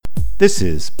This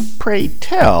is Pray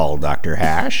Tell, Dr.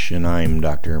 Hash, and I'm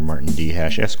Dr. Martin D.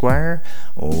 Hash, Esquire,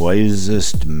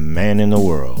 wisest man in the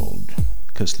world.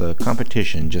 'Cause the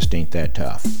competition just ain't that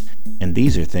tough. And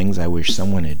these are things I wish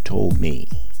someone had told me.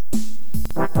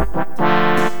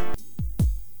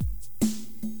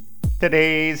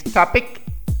 Today's topic,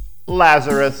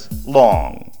 Lazarus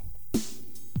Long.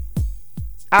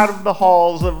 Out of the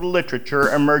halls of literature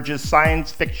emerges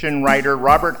science fiction writer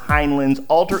Robert Heinlein's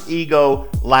alter ego,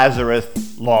 Lazarus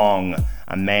Long,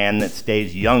 a man that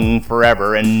stays young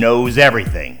forever and knows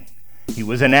everything. He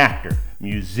was an actor,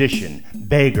 musician,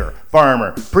 beggar,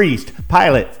 farmer, priest,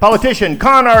 pilot, politician,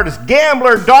 con artist,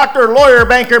 gambler, doctor, lawyer,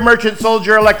 banker, merchant,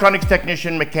 soldier, electronics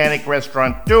technician, mechanic,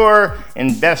 restaurateur,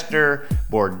 investor,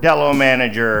 bordello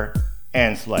manager,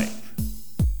 and slave.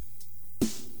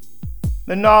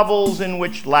 The novels in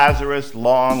which Lazarus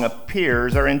Long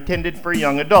appears are intended for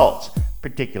young adults,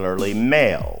 particularly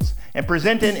males, and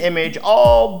present an image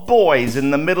all boys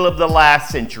in the middle of the last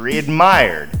century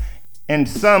admired, and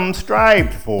some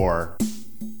strived for.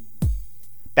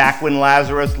 Back when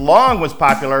Lazarus Long was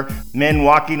popular, men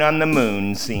walking on the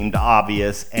moon seemed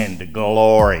obvious and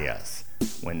glorious,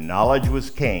 when knowledge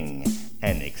was king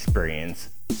and experience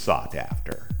sought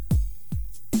after.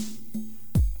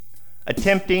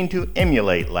 Attempting to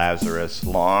emulate Lazarus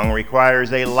Long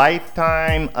requires a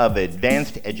lifetime of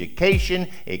advanced education,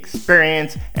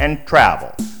 experience, and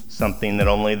travel, something that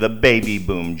only the baby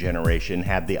boom generation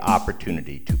had the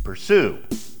opportunity to pursue.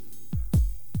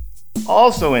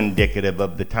 Also indicative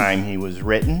of the time he was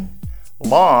written,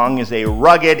 Long is a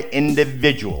rugged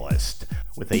individualist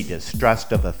with a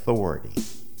distrust of authority.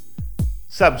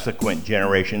 Subsequent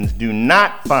generations do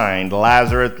not find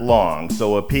Lazarus Long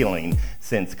so appealing,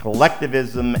 since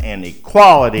collectivism and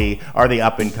equality are the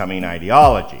up-and-coming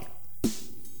ideology.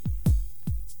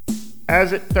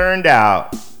 As it turned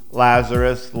out,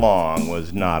 Lazarus Long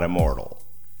was not immortal.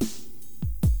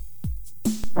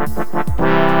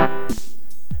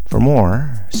 For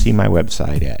more, see my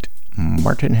website at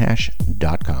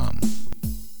martinhash.com.